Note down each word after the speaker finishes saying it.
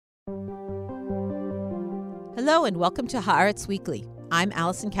Hello and welcome to Haaretz Weekly. I'm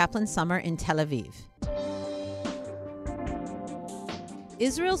Allison Kaplan-Summer in Tel Aviv.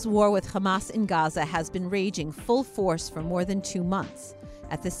 Israel's war with Hamas in Gaza has been raging full force for more than 2 months.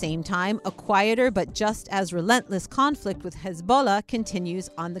 At the same time, a quieter but just as relentless conflict with Hezbollah continues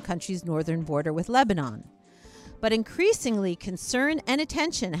on the country's northern border with Lebanon. But increasingly, concern and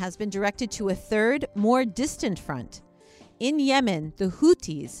attention has been directed to a third, more distant front. In Yemen, the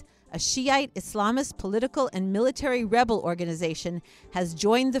Houthis, a Shiite Islamist political and military rebel organization, has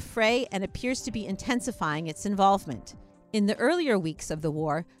joined the fray and appears to be intensifying its involvement. In the earlier weeks of the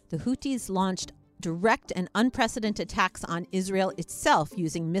war, the Houthis launched direct and unprecedented attacks on Israel itself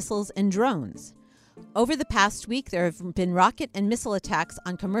using missiles and drones. Over the past week, there have been rocket and missile attacks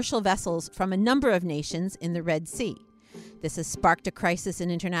on commercial vessels from a number of nations in the Red Sea. This has sparked a crisis in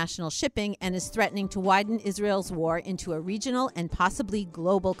international shipping and is threatening to widen Israel's war into a regional and possibly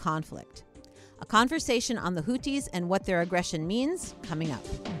global conflict. A conversation on the Houthis and what their aggression means, coming up.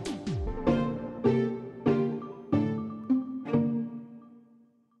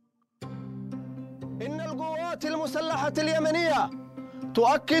 إن القوات المسلحة اليمنية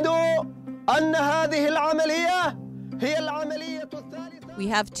تؤكد أن هذه العملية هي العملية الثالثة. We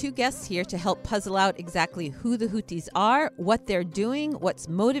have two guests here to help puzzle out exactly who the Houthis are, what they're doing, what's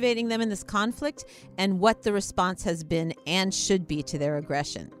motivating them in this conflict, and what the response has been and should be to their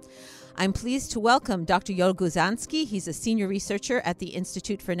aggression. I'm pleased to welcome Dr. Yoel Guzhansky. He's a senior researcher at the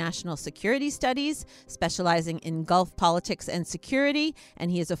Institute for National Security Studies, specializing in Gulf politics and security, and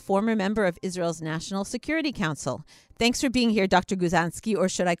he is a former member of Israel's National Security Council. Thanks for being here, Dr. Guzhansky, or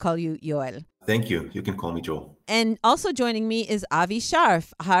should I call you Yoel? Thank you. You can call me Joel. And also joining me is Avi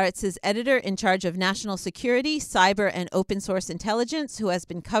Sharf, Haaretz's editor in charge of national security, cyber, and open source intelligence, who has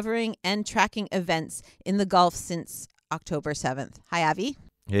been covering and tracking events in the Gulf since October 7th. Hi, Avi.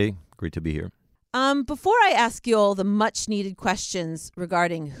 Hey, great to be here. Before I ask you all the much-needed questions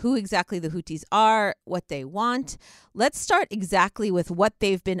regarding who exactly the Houthis are, what they want, let's start exactly with what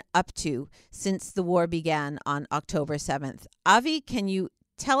they've been up to since the war began on October 7th. Avi, can you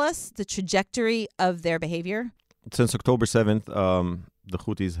tell us the trajectory of their behavior? Since October 7th, the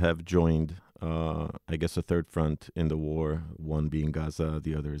Houthis have joined, a third front in the war, one being Gaza,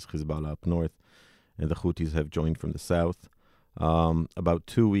 the other is Hezbollah up north, and the Houthis have joined from the south. About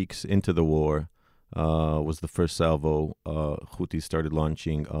 2 weeks into the war was the first salvo. Houthis started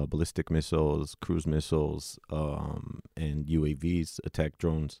launching ballistic missiles, cruise missiles, and UAVs, attack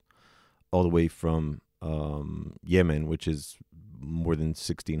drones, all the way from Yemen, which is more than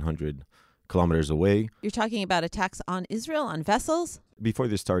 1,600 kilometers away. You're talking about attacks on Israel, on vessels? Before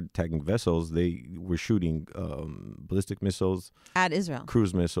they started attacking vessels, they were shooting ballistic missiles, At Israel.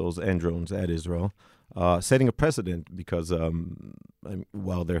 cruise missiles, and drones at Israel, setting a precedent because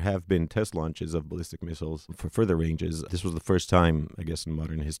while there have been test launches of ballistic missiles for further ranges, this was the first time, I guess, in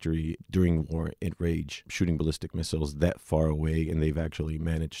modern history during war at rage, shooting ballistic missiles that far away, and they've actually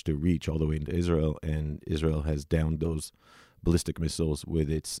managed to reach all the way into Israel, and Israel has downed those ballistic missiles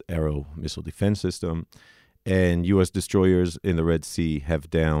with its Arrow missile defense system. And U.S. destroyers in the Red Sea have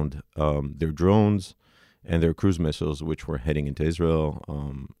downed their drones and their cruise missiles, which were heading into Israel.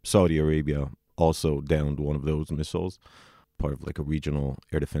 Saudi Arabia also downed one of those missiles, part of like a regional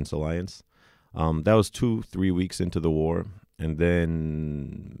air defense alliance. That was 2-3 weeks into the war. And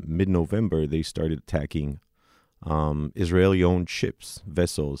then mid-November, they started attacking Israeli-owned ships,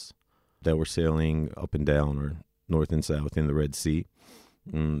 vessels that were sailing up and down or north and south in the Red Sea.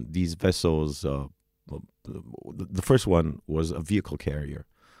 These vessels, the first one was a vehicle carrier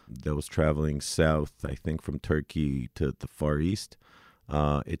that was traveling south, I think, from Turkey to the Far East.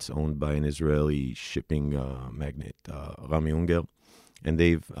 It's owned by an Israeli shipping magnate, Rami Ungel, and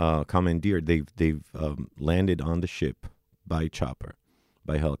they've commandeered. They've landed on the ship by chopper,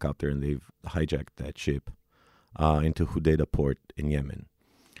 by helicopter, and they've hijacked that ship into Hodeidah port in Yemen.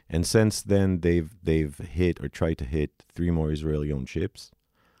 And since then, they've hit or tried to hit 3 more Israeli-owned ships.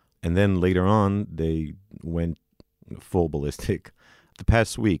 And then later on, they went full ballistic. The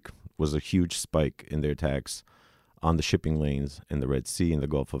past week was a huge spike in their attacks on the shipping lanes in the Red Sea and the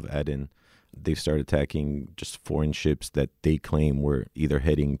Gulf of Aden. They started attacking just foreign ships that they claim were either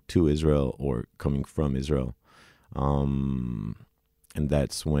heading to Israel or coming from Israel. And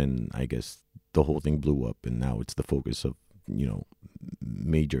that's when, I guess, the whole thing blew up. And now it's the focus of,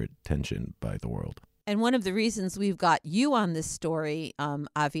 major attention by the world. And one of the reasons we've got you on this story,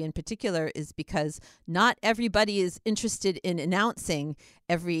 Avi, in particular, is because not everybody is interested in announcing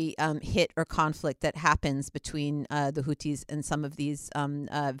every hit or conflict that happens between the Houthis and some of these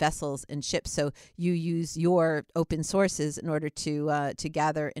vessels and ships. So you use your open sources in order to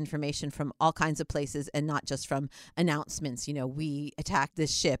gather information from all kinds of places and not just from announcements. You know, we attacked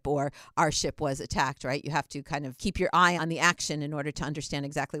this ship or our ship was attacked, right? You have to kind of keep your eye on the action in order to understand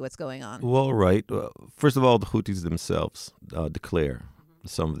exactly what's going on. Well, right. First of all, the Houthis themselves declare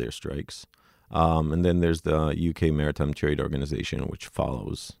some of their strikes. And then there's the UK Maritime Trade Organization, which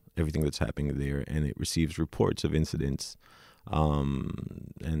follows everything that's happening there, and it receives reports of incidents.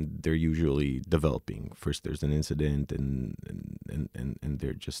 And they're usually developing. First, there's an incident, and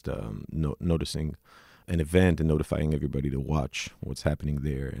they're just noticing an event and notifying everybody to watch what's happening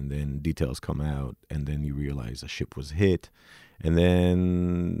there. And then details come out, and then you realize a ship was hit. And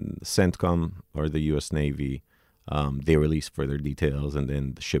then CENTCOM, or the U.S. Navy, they release further details, and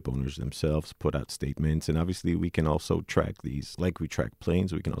then the ship owners themselves put out statements. And obviously, we can also track these, like we track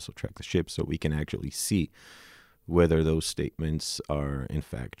planes, we can also track the ships, so we can actually see whether those statements are in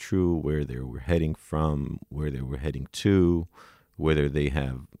fact true, where they were heading from, where they were heading to, whether they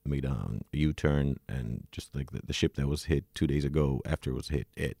have made a U-turn. And just like the ship that was hit 2 days ago, after it was hit,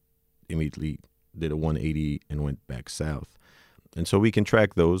 it immediately did a 180 and went back south. And so we can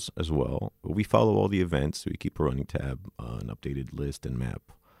track those as well. We follow all the events. We keep a running tab, an updated list and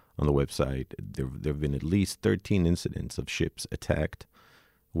map on the website. There have been at least 13 incidents of ships attacked,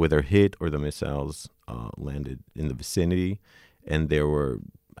 whether hit or the missiles landed in the vicinity. And there were,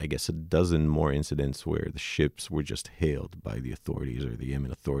 I guess, a dozen more incidents where the ships were just hailed by the authorities or the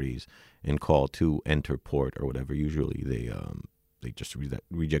Yemen authorities and called to enter port or whatever. Usually they just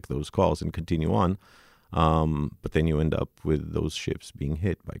reject those calls and continue on. But then you end up with those ships being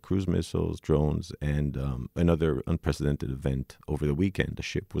hit by cruise missiles, drones, and another unprecedented event over the weekend. The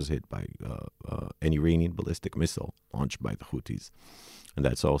ship was hit by an Iranian ballistic missile launched by the Houthis. And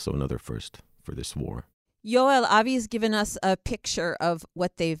that's also another first for this war. Yoel, Avi's given us a picture of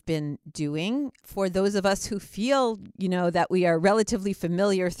what they've been doing. For those of us who feel, that we are relatively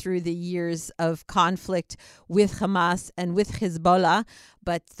familiar through the years of conflict with Hamas and with Hezbollah,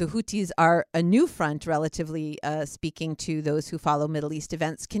 but the Houthis are a new front, relatively speaking, to those who follow Middle East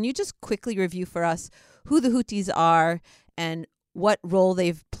events. Can you just quickly review for us who the Houthis are and what role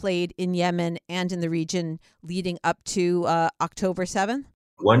they've played in Yemen and in the region leading up to October 7th?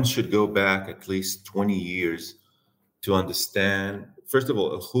 One should go back at least 20 years to understand. First of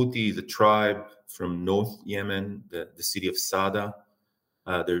all, a Houthi is a tribe from North Yemen, the city of Sada.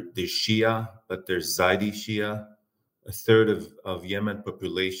 They're Shia, but they're Zaidi Shia. A third of Yemen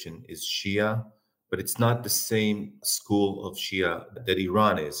population is Shia, but it's not the same school of Shia that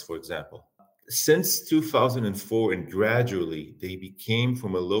Iran is, for example. Since 2004, and gradually, they became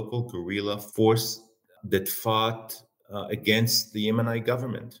from a local guerrilla force that fought against the Yemeni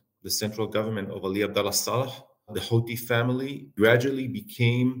government, the central government of Ali Abdullah Saleh. The Houthi family gradually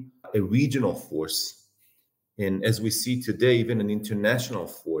became a regional force. And as we see today, even an international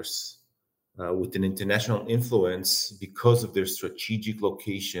force with an international influence because of their strategic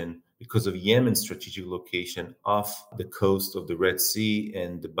location, because of Yemen's strategic location off the coast of the Red Sea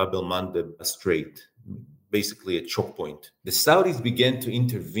and the Bab el-Mandeb Strait, basically a choke point. The Saudis began to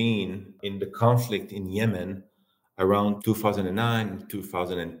intervene in the conflict in Yemen around 2009,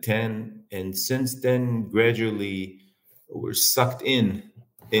 2010. And since then, gradually, we're sucked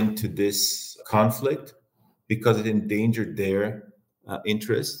into this conflict because it endangered their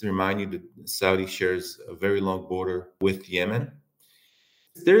interests. Remind you that Saudi shares a very long border with Yemen.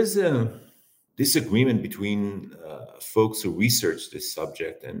 There's a disagreement between folks who research this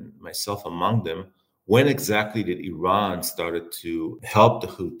subject, and myself among them. When exactly did Iran started to help the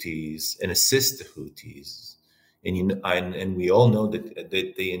Houthis and assist the Houthis? And we all know that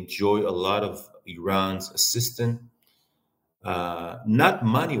they enjoy a lot of Iran's assistance, not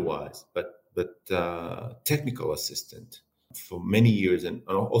money-wise, but technical assistance for many years, and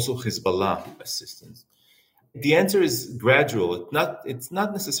also Hezbollah assistance. The answer is gradual. It's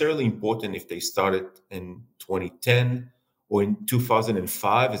not necessarily important if they started in 2010 or in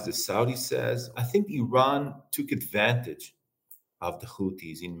 2005, as the Saudi says. I think Iran took advantage of the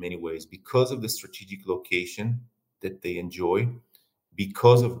Houthis in many ways because of the strategic location that they enjoy,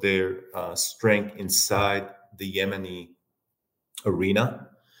 because of their strength inside the Yemeni arena,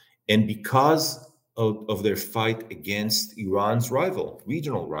 and because of their fight against Iran's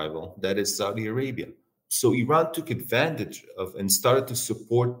regional rival, that is Saudi Arabia. So Iran took advantage of and started to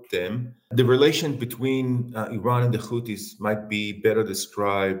support them. The relation between Iran and the Houthis might be better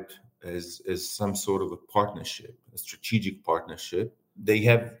described as some sort of a partnership, a strategic partnership. They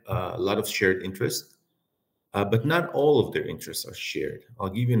have a lot of shared interests, but not all of their interests are shared. I'll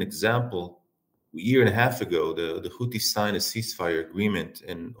give you an example. A year and a half ago, the Houthis signed a ceasefire agreement,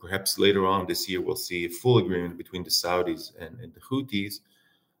 and perhaps later on this year, we'll see a full agreement between the Saudis and the Houthis.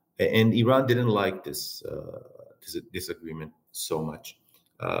 And Iran didn't like this agreement so much.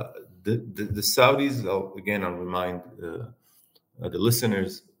 The Saudis, I'll remind the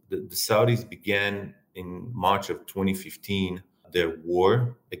listeners, the Saudis began in March of 2015 their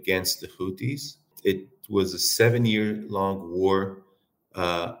war against the Houthis. It was a 7-year-long war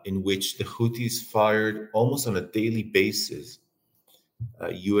in which the Houthis fired almost on a daily basis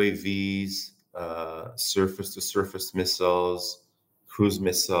UAVs, surface-to-surface missiles, cruise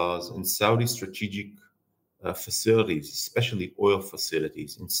missiles, and Saudi strategic facilities, especially oil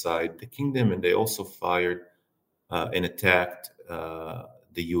facilities inside the kingdom. And they also fired and attacked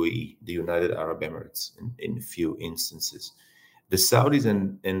the UAE, the United Arab Emirates, in a few instances. The Saudis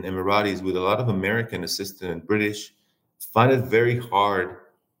and Emiratis, with a lot of American assistance and British, find it very hard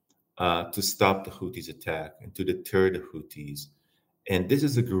to stop the Houthis' attack and to deter the Houthis. And this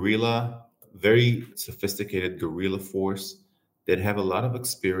is a guerrilla, very sophisticated guerrilla force that have a lot of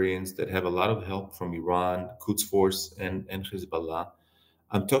experience, that have a lot of help from Iran, Quds Force, and Hezbollah.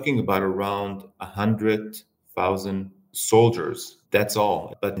 I'm talking about around 100,000 soldiers. That's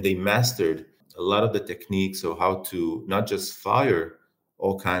all. But they mastered a lot of the techniques of how to not just fire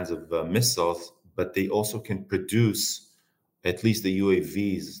all kinds of missiles, but they also can produce at least the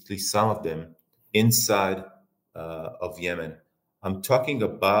UAVs, at least some of them, inside of Yemen. I'm talking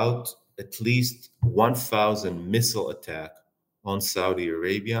about at least 1,000 missile attack on Saudi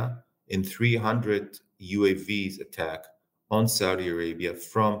Arabia and 300 UAVs attack on Saudi Arabia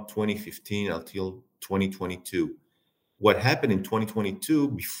from 2015 until 2022. What happened in 2022,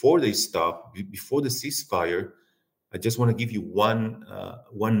 before they stopped, before the ceasefire, I just want to give you one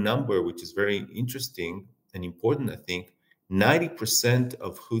number, which is very interesting and important, I think. 90%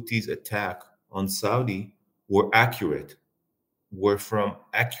 of Houthis' attack on Saudi were from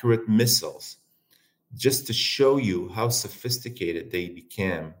accurate missiles, just to show you how sophisticated they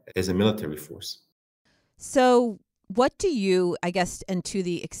became as a military force. So what do you, I guess, and to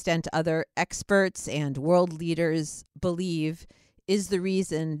the extent other experts and world leaders believe is the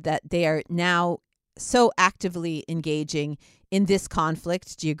reason that they are now so actively engaging in this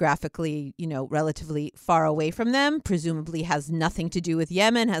conflict, geographically, relatively far away from them, presumably has nothing to do with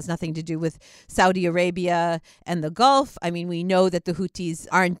Yemen, has nothing to do with Saudi Arabia and the Gulf? I mean, we know that the Houthis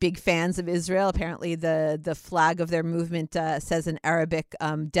aren't big fans of Israel. Apparently, the flag of their movement says in Arabic,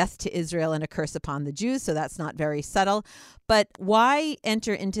 death to Israel and a curse upon the Jews. So that's not very subtle. But why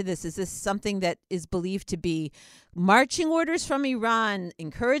enter into this? Is this something that is believed to be marching orders from Iran,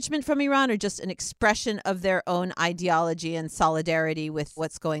 encouragement from Iran, or just an expression of their own ideology and solidarity with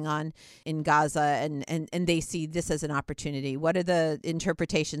what's going on in Gaza, and they see this as an opportunity? What are the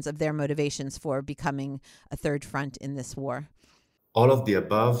interpretations of their motivations for becoming a third front in this war? All of the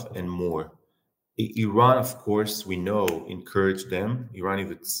above and more. Iran, of course, we know, encouraged them.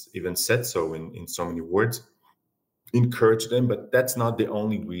 Iran even said so in so many words, encouraged them, but that's not the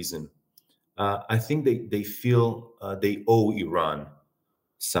only reason. I think they feel they owe Iran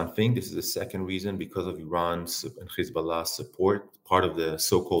something. This is the second reason, because of Iran's and Hezbollah's support, part of the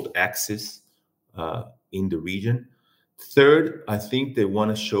so-called axis in the region. Third, I think they want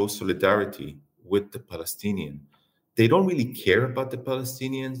to show solidarity with the Palestinian. They don't really care about the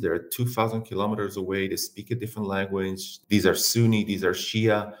Palestinians. They're 2,000 kilometers away. They speak a different language. These are Sunni, these are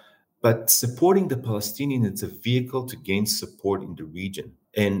Shia. But supporting the Palestinians is a vehicle to gain support in the region.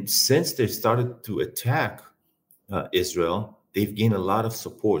 And since they started to attack Israel, they've gained a lot of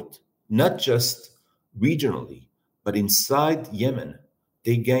support, not just regionally, but inside Yemen.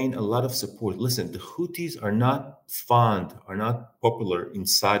 They gain a lot of support. Listen, the Houthis are not popular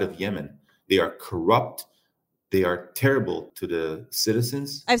inside of Yemen. They are corrupt. They are terrible to the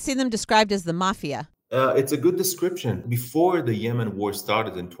citizens. I've seen them described as the mafia. It's a good description. Before the Yemen war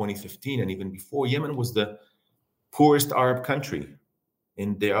started in 2015, and even before, Yemen was the poorest Arab country.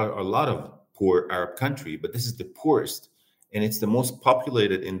 And there are a lot of poor Arab countries, but this is the poorest. And it's the most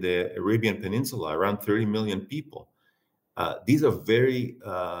populated in the Arabian Peninsula, around 30 million people. These are very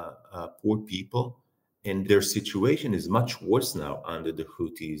poor people, and their situation is much worse now under the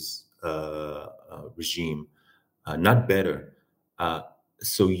Houthis regime, not better.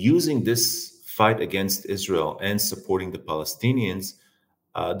 So using this fight against Israel and supporting the Palestinians,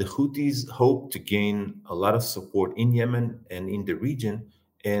 the Houthis hope to gain a lot of support in Yemen and in the region.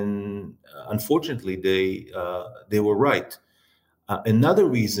 And unfortunately, they were right. Another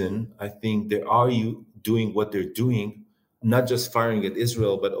reason I think they are doing what they're doing, not just firing at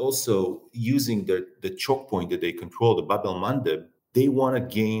Israel, but also using the choke point that they control, the Bab el-Mandeb. They want to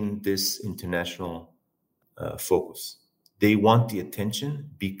gain this international focus. They want the attention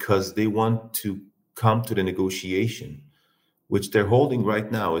because they want to come to the negotiation, which they're holding right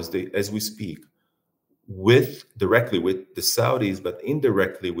now as we speak, directly with the Saudis, but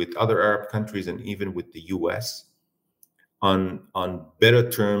indirectly with other Arab countries and even with the US on better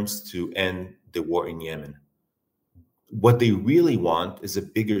terms to end the war in Yemen. What they really want is a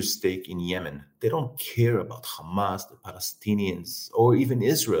bigger stake in Yemen. They don't care about Hamas, the Palestinians, or even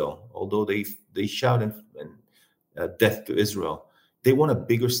Israel, although they shout and death to Israel. They want a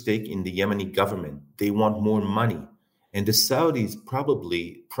bigger stake in the Yemeni government. They want more money. And the Saudis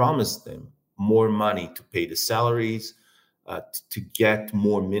probably promised them more money to pay the salaries, to get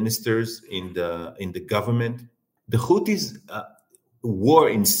more ministers in the government. The Houthis war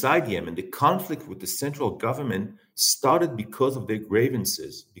inside Yemen, the conflict with the central government started because of their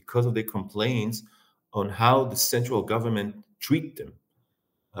grievances, because of their complaints on how the central government treat them.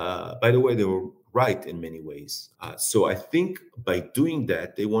 By the way, they were right in many ways. So I think by doing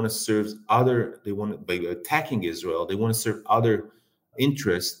that, by attacking Israel, they want to serve other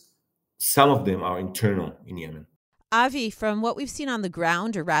interests. Some of them are internal in Yemen. Avi, from what we've seen on the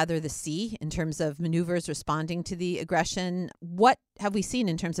ground, or rather the sea, in terms of maneuvers responding to the aggression, what have we seen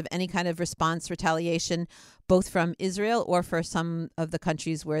in terms of any kind of response, retaliation, both from Israel or for some of the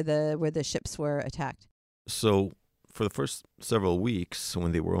countries where the ships were attacked? So for the first several weeks,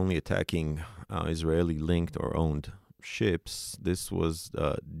 when they were only attacking Israeli-linked or owned ships, this was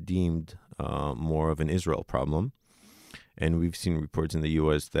deemed more of an Israel problem. And we've seen reports in the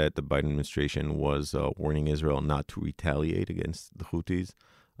U.S. that the Biden administration was warning Israel not to retaliate against the Houthis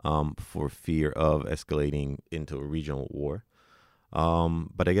for fear of escalating into a regional war.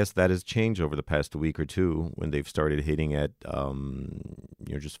 But I guess that has changed over the past week or two when they've started hitting at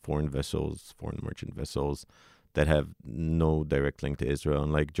just foreign merchant vessels that have no direct link to Israel.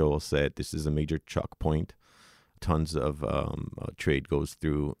 And like Joel said, this is a major choke point. Tons of trade goes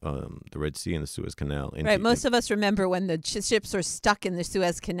through the Red Sea and the Suez Canal. Right. Most of us remember when the ships were stuck in the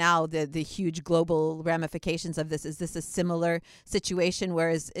Suez Canal, the huge global ramifications of this. Is this a similar situation?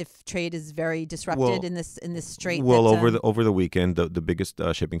 Whereas if trade is very disrupted in this strait? Well, over the weekend, the biggest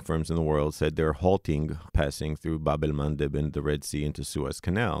shipping firms in the world said they're halting passing through Bab el-Mandeb and the Red Sea into Suez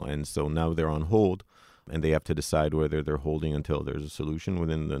Canal. And so now they're on hold. And they have to decide whether they're holding until there's a solution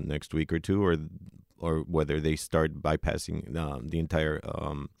within the next week or two, or whether they start bypassing the entire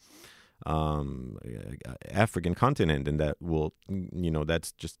African continent, and that will,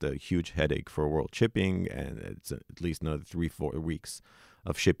 that's just a huge headache for world shipping, and it's at least another 3-4 weeks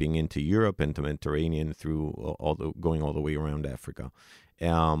of shipping into Europe and to Mediterranean through going all the way around Africa.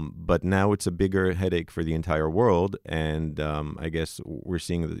 But now it's a bigger headache for the entire world, and I guess we're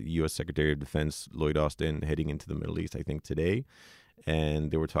seeing the U.S. Secretary of Defense Lloyd Austin heading into the Middle East, I think, today. And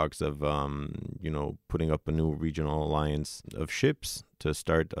there were talks of, putting up a new regional alliance of ships to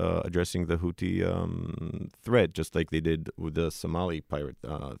start addressing the Houthi threat, just like they did with the Somali pirate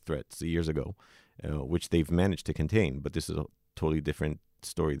threats years ago, which they've managed to contain. But this is a totally different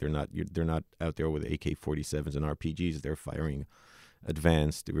story. They're not out there with AK-47s and RPGs. They're firing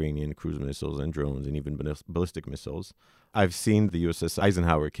advanced Iranian cruise missiles and drones and even ballistic missiles. I've seen the USS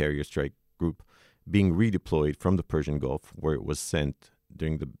Eisenhower carrier strike group being redeployed from the Persian Gulf, where it was sent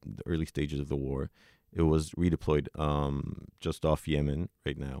during the early stages of the war. It was redeployed just off Yemen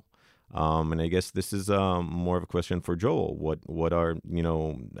right now. And I guess this is more of a question for Joel. What are,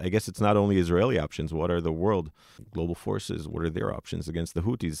 I guess it's not only Israeli options. What are the world global forces? What are their options against the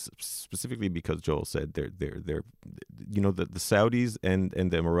Houthis? Specifically because Joel said they're the Saudis and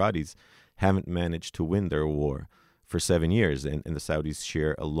the Emiratis haven't managed to win their war for 7 years, and the Saudis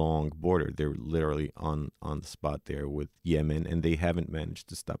share a long border. They're literally on the spot there with Yemen, and they haven't managed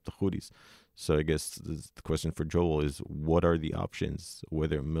to stop the Houthis. So I guess the question for Joel is, what are the options,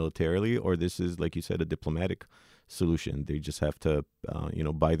 whether militarily or this is, like you said, a diplomatic solution? They just have to,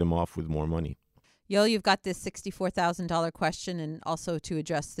 buy them off with more money. Yoel, you've got this $64,000 question, and also to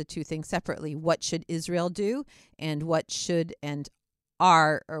address the two things separately. What should Israel do, and what should and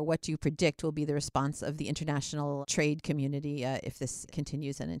what do you predict will be the response of the international trade community if this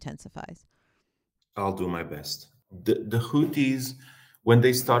continues and intensifies? I'll do my best. The Houthis, when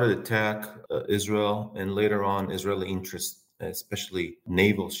they started attack Israel and later on Israeli interests, especially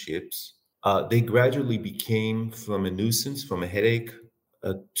naval ships, they gradually became from a nuisance, from a headache,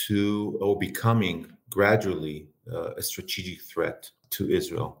 to becoming gradually a strategic threat to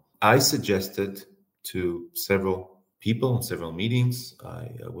Israel. I suggested to several people in several meetings. I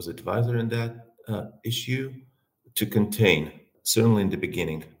was advisor in that issue to contain, certainly in the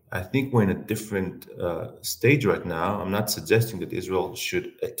beginning. I think we're in a different stage right now. I'm not suggesting that Israel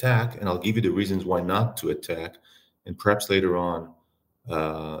should attack, and I'll give you the reasons why not to attack, and perhaps later on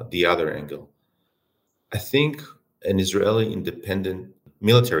the other angle. I think an Israeli independent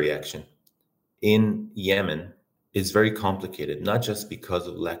military action in Yemen is very complicated, not just because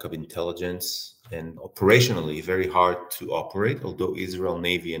of lack of intelligence and operationally very hard to operate, although Israel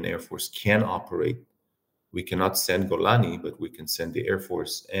Navy and Air Force can operate. We cannot send Golani, but we can send the Air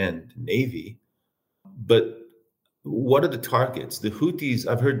Force and Navy. But what are the targets? The Houthis,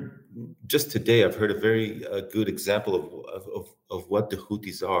 I've heard just today, I've heard a very good example of what the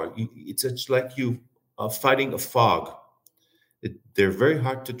Houthis are. It's just like you fighting a fog. They're very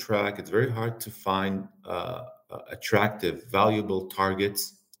hard to track. It's very hard to find attractive, valuable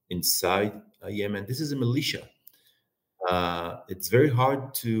targets inside Yemen. This is a militia. It's very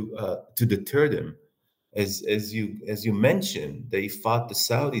hard to deter them. As you mentioned, they fought the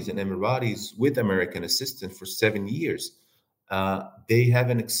Saudis and Emiratis with American assistance for 7 years. They have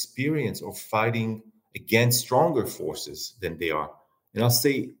an experience of fighting against stronger forces than they are. And I'll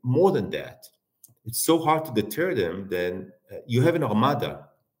say more than that. It's so hard to deter them. Then you have an armada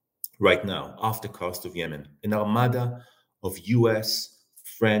right now off the coast of Yemen, an armada of U.S.,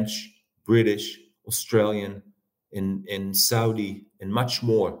 French, British, Australian, and Saudi, and much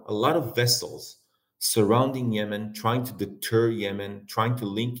more. A lot of vessels surrounding Yemen, trying to deter Yemen, trying to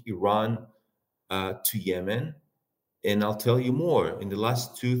link Iran to Yemen. And I'll tell you more. In the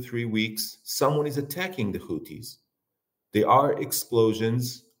last 2-3 weeks, someone is attacking the Houthis. There are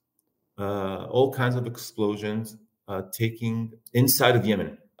explosions, all kinds of explosions taking inside of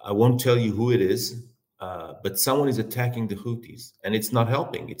Yemen. I won't tell you who it is, but someone is attacking the Houthis, and it's not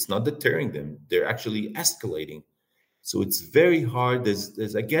helping. It's not deterring them. They're actually escalating. So it's very hard.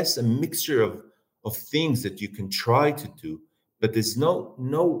 There's I guess, a mixture of things that you can try to do, but there's no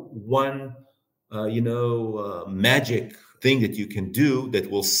one magic thing that you can do that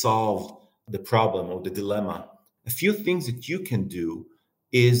will solve the problem or the dilemma. A few things that you can do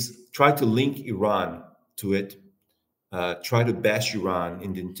is try to link Iran to it, try to bash Iran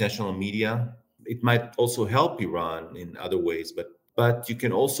in the international media. It might also help Iran in other ways, but you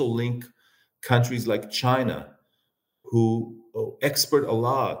can also link countries like China, who export a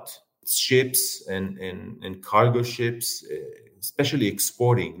lot ships and cargo ships, especially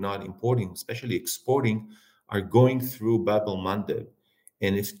exporting, not importing, especially exporting, are going through Bab el-Mandeb.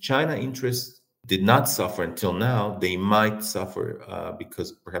 And if China interests did not suffer until now, they might suffer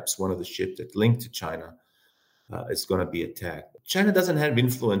because perhaps one of the ships that linked to China is going to be attacked. China doesn't have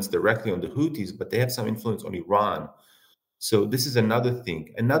influence directly on the Houthis, but they have some influence on Iran. So this is another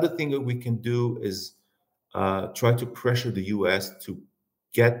thing. Another thing that we can do is try to pressure the U.S. to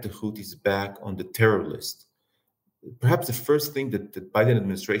get the Houthis back on the terror list. Perhaps the first thing that the Biden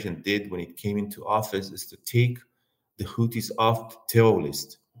administration did when it came into office is to take the Houthis off the terror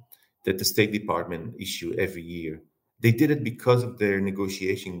list that the State Department issue every year. They did it because of their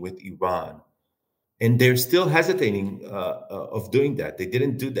negotiation with Iran. And they're still hesitating of doing that. They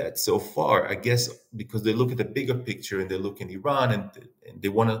didn't do that so far, I guess, because they look at the bigger picture and they look in Iran and they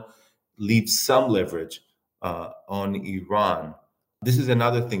want to leave some leverage on Iran. This is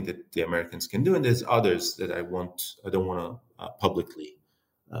another thing that the Americans can do, and there's others that I don't want to publicly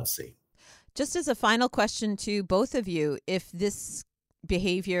say. Just as a final question to both of you, if this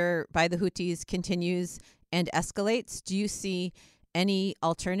behavior by the Houthis continues and escalates, do you see any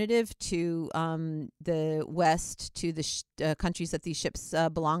alternative to the West, to the countries that these ships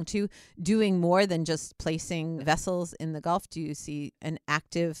belong to, doing more than just placing vessels in the Gulf? Do you see an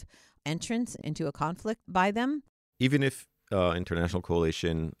active entrance into a conflict by them? Even if international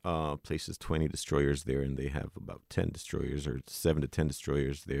coalition places 20 destroyers there, and they have about 10 destroyers or 7 to 10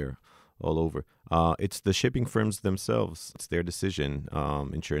 destroyers there all over. It's the shipping firms themselves. It's their decision.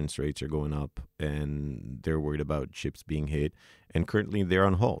 Insurance rates are going up, and they're worried about ships being hit. And currently, they're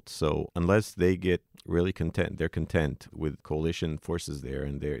on halt. So unless they get really content, they're content with coalition forces there,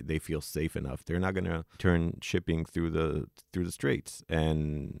 and they feel safe enough, they're not going to turn shipping through the straits.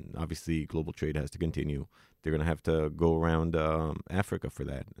 And obviously, global trade has to continue. They're going to have to go around Africa for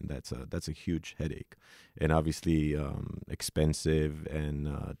that, and that's a huge headache, and obviously expensive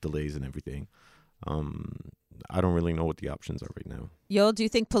and delays and everything. I don't really know what the options are right now. Yoel, do you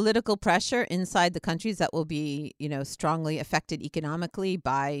think political pressure inside the countries that will be, strongly affected economically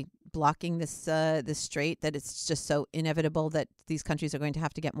by blocking this strait, that it's just so inevitable that these countries are going to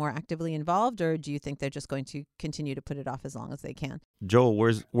have to get more actively involved, or do you think they're just going to continue to put it off as long as they can? Joel,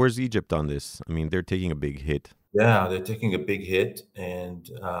 where's Egypt on this? I mean, they're taking a big hit. Yeah, they're taking a big hit, and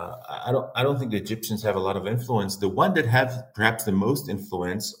I don't think the Egyptians have a lot of influence. The one that have perhaps the most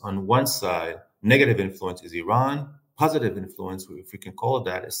influence on one side, negative influence, is Iran. Positive influence, if we can call it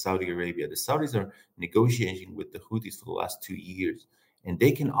that, is Saudi Arabia. The Saudis are negotiating with the Houthis for the last 2 years, and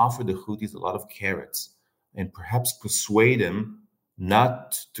they can offer the Houthis a lot of carrots and perhaps persuade them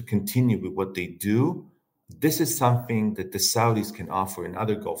not to continue with what they do. This is something that the Saudis can offer and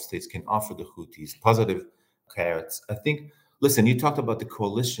other Gulf states can offer the Houthis, positive carrots. I think, listen, you talked about the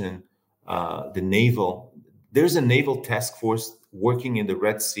coalition, the naval. There's a naval task force working in the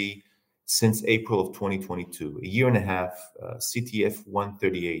Red Sea since April of 2022, a year and a half, CTF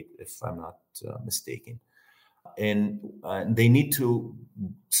 138, if I'm not mistaken. And they need to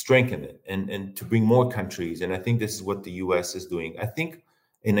strengthen it and to bring more countries. And I think this is what the U.S. is doing. I think,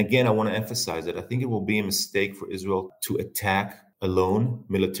 and again, I want to emphasize that I think it will be a mistake for Israel to attack alone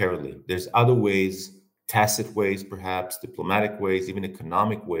militarily. There's other ways, tacit ways, perhaps diplomatic ways, even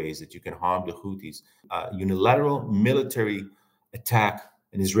economic ways that you can harm the Houthis. Unilateral military attack,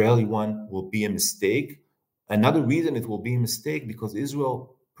 an Israeli one, will be a mistake. Another reason it will be a mistake because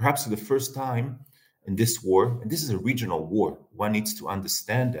Israel, perhaps for the first time in this war, and this is a regional war, one needs to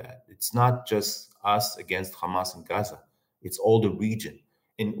understand that. It's not just us against Hamas in Gaza. It's all the region.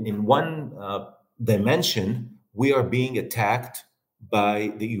 In one dimension, we are being attacked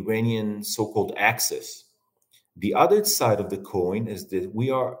by the Iranian so-called Axis. The other side of the coin is that we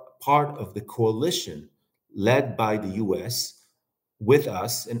are part of the coalition led by the U.S., with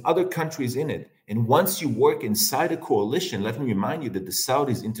us and other countries in it. And once you work inside a coalition, let me remind you that the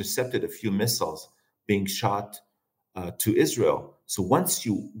Saudis intercepted a few missiles being shot to Israel. So once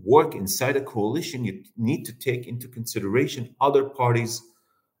you work inside a coalition, you need to take into consideration other parties'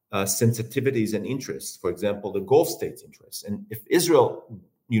 sensitivities and interests. For example, the Gulf states' interests. And if Israel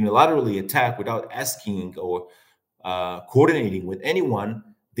unilaterally attack without asking or coordinating with anyone,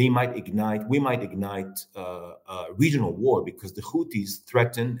 we might ignite a regional war because the Houthis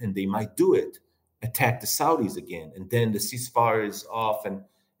threaten, and they might do it, attack the Saudis again. And then the ceasefire is off, and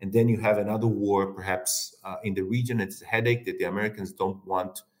then you have another war perhaps in the region. It's a headache that the Americans don't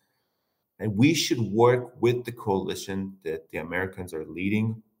want. And we should work with the coalition that the Americans are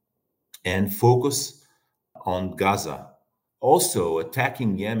leading and focus on Gaza. Also,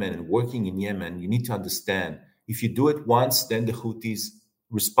 attacking Yemen and working in Yemen, you need to understand, if you do it once, then the Houthis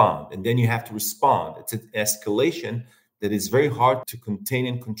respond, and then you have to respond. It's an escalation that is very hard to contain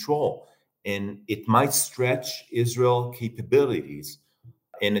and control, and it might stretch Israel capabilities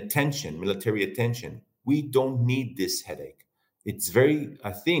and attention, military attention. We don't need this headache. It's very,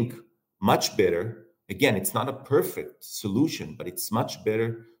 I think, much better. Again, it's not a perfect solution, but it's much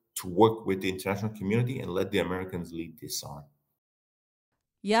better to work with the international community and let the Americans lead this on.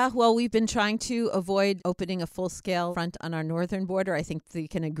 Yeah, well, we've been trying to avoid opening a full-scale front on our northern border. I think we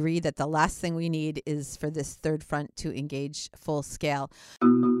can agree that the last thing we need is for this third front to engage full-scale.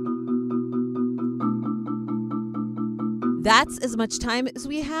 That's as much time as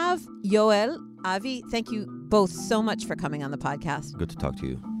we have. Yoel, Avi, thank you both so much for coming on the podcast. Good to talk to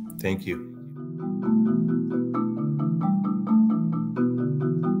you. Thank you.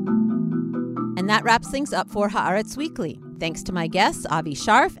 And that wraps things up for Haaretz Weekly. Thanks to my guests, Avi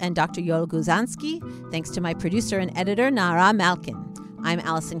Sharf and Dr. Yoel Guzhansky. Thanks to my producer and editor, Nahara Malkin. I'm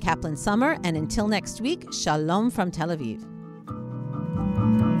Alison Kaplan-Summer, and until next week, shalom from Tel Aviv.